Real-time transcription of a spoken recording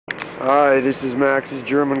Hi, this is Max's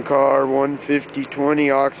German car, 15020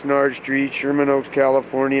 Oxnard Street, Sherman Oaks,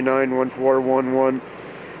 California, 91411.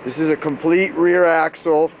 This is a complete rear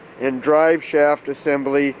axle and drive shaft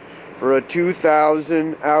assembly for a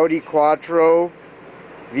 2000 Audi Quattro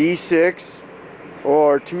V6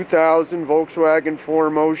 or 2000 Volkswagen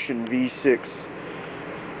 4Motion V6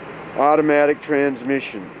 automatic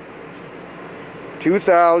transmission.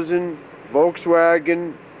 2000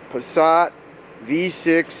 Volkswagen Passat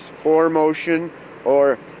V6 4Motion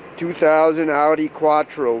or 2000 Audi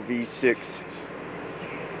Quattro V6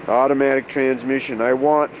 automatic transmission. I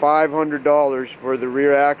want $500 for the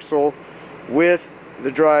rear axle with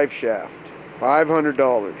the drive shaft.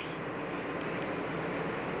 $500.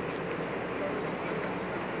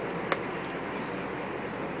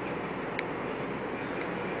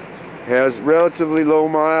 Has relatively low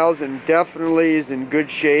miles and definitely is in good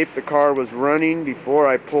shape. The car was running before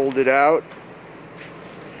I pulled it out.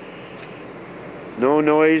 No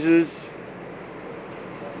noises.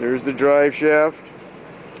 There's the drive shaft.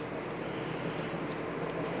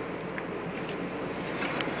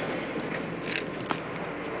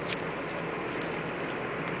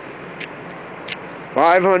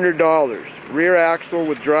 $500. Rear axle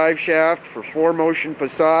with drive shaft for 4Motion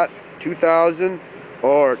Passat 2000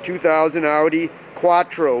 or 2000 Audi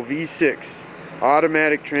Quattro V6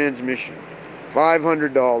 automatic transmission.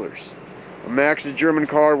 $500. Max's German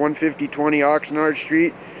car, 15020 Oxnard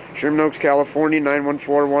Street, Sherman Oaks, California,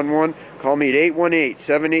 91411. Call me at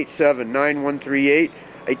 818-787-9138.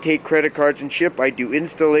 I take credit cards and ship. I do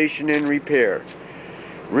installation and repair.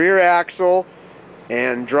 Rear axle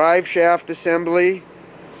and drive shaft assembly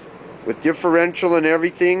with differential and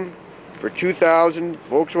everything for 2000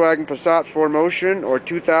 Volkswagen Passat 4Motion or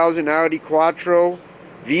 2000 Audi Quattro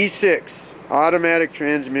V6 automatic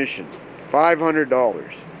transmission.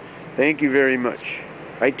 $500. Thank you very much.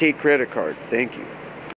 I take credit card. Thank you.